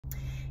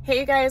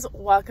Hey you guys,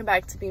 welcome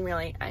back to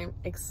BeamYourLight. I'm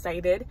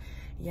excited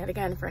yet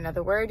again for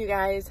another word, you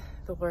guys.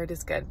 The Lord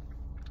is good.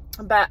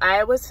 But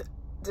I was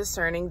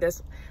discerning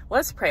this.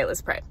 Let's pray.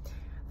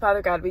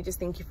 Father God, we just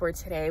thank you for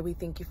today. We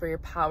thank you for your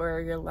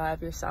power, your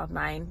love, your sound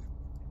mind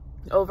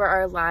over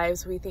our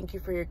lives. We thank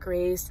you for your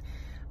grace.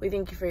 We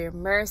thank you for your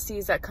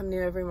mercies that come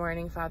new every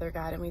morning, Father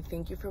God. And we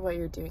thank you for what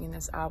you're doing in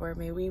this hour.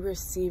 May we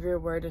receive your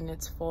word in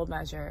its full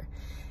measure,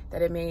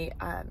 that it may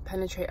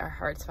penetrate our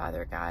hearts,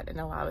 Father God, and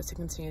allow us to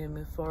continue to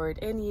move forward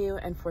in you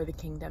and for the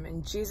kingdom.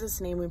 In Jesus'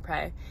 name we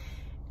pray.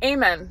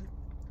 Amen.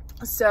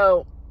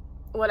 So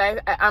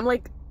I'm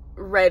like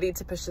ready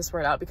to push this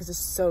word out because it's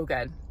so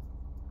good.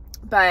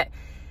 But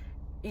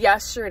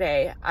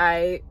yesterday,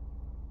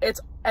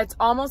 it's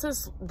almost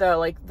as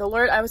though the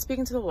Lord, I was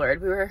speaking to the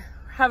Lord. We were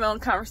having a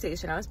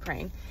conversation. I was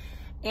praying,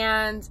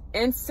 and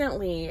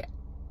instantly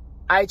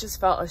I just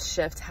felt a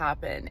shift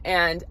happen.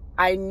 And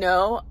I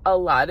know a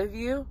lot of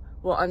you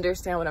will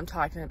understand what I'm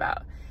talking about.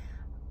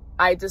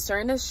 I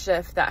discerned a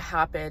shift that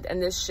happened,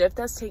 and this shift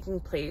that's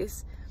taking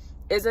place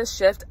is a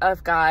shift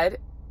of God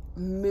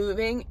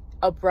moving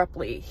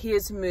abruptly. He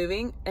is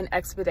moving and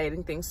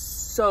expediting things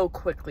so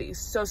quickly,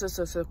 so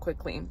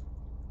quickly.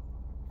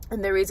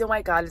 And the reason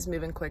why God is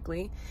moving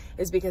quickly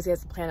is because he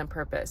has a plan and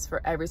purpose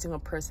for every single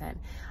person.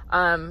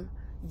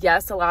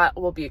 Yes, a lot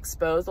will be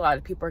exposed. A lot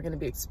of people are going to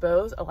be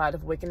exposed. A lot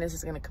of wickedness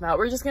is going to come out.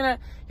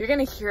 You're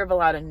going to hear of a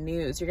lot of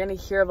news. You're going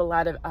to hear of a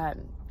lot of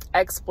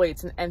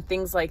exploits and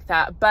things like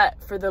that.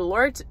 But for the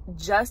Lord's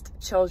just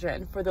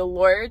children, for the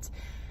Lord's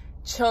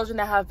children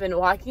that have been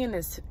walking in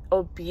his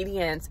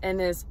obedience and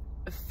his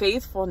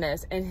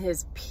faithfulness and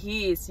his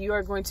peace, you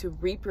are going to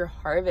reap your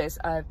harvest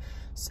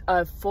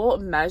of full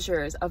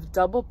measures, of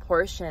double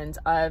portions,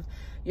 of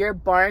your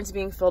barns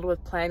being filled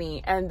with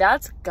plenty. And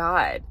that's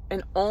God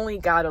and only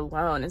God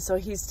alone. And so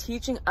he's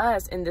teaching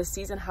us in this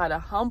season how to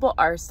humble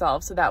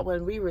ourselves so that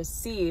when we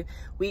receive,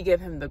 we give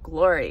him the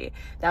glory.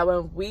 That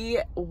when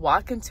we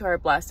walk into our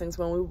blessings,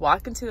 when we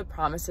walk into the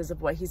promises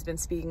of what he's been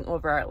speaking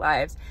over our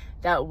lives,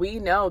 that we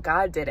know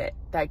God did it,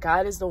 that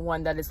God is the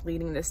one that is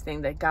leading this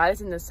thing, that God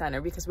is in the center,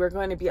 because we're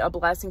going to be a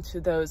blessing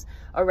to those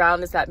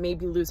around us that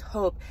maybe lose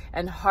hope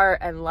and heart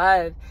and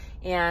love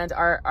and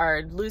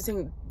are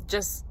losing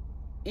just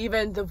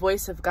even the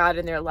voice of God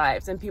in their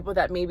lives, and people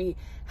that maybe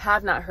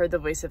have not heard the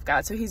voice of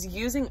God. So he's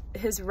using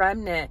his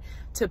remnant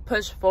to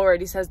push forward.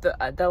 He says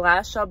the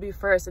last shall be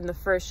first and the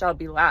first shall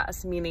be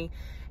last, meaning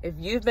if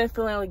you've been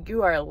feeling like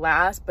you are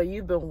last, but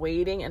you've been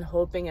waiting and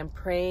hoping and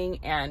praying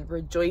and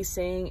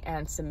rejoicing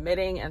and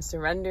submitting and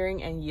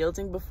surrendering and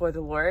yielding before the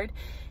Lord,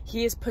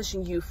 he is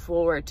pushing you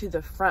forward to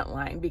the front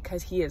line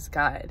because he is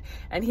God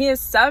and he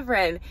is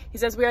sovereign. He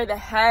says we are the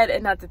head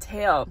and not the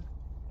tail.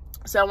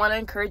 So I want to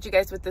encourage you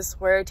guys with this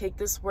word. Take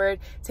this word,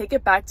 take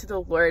it back to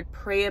the Lord,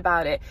 pray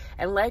about it,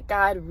 and let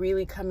God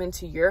really come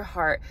into your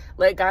heart.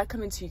 Let God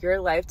come into your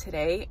life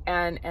today,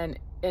 and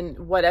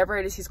whatever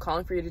it is he's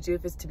calling for you to do,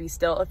 if it's to be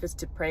still, if it's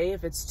to pray,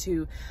 if it's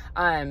to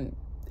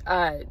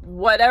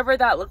whatever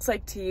that looks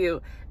like to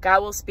you,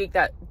 God will speak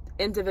that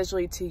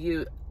individually to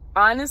you.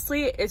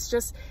 Honestly,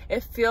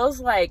 it feels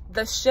like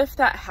the shift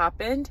that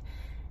happened,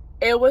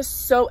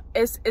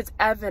 it's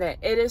evident.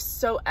 It is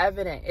so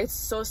evident. It's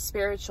so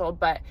spiritual.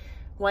 But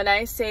when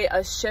I say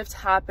a shift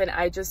happened,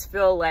 I just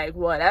feel like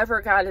whatever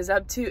God is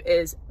up to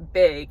is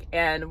big.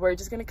 And we're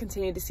just going to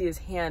continue to see his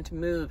hand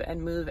move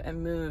and move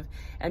and move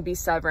and be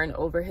sovereign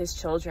over his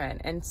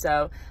children. And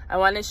so I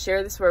want to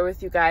share this word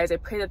with you guys. I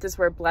pray that this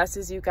word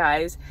blesses you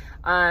guys.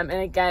 And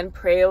again,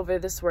 pray over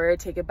this word.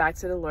 Take it back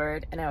to the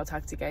Lord. And I will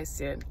talk to you guys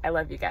soon. I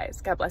love you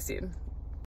guys. God bless you.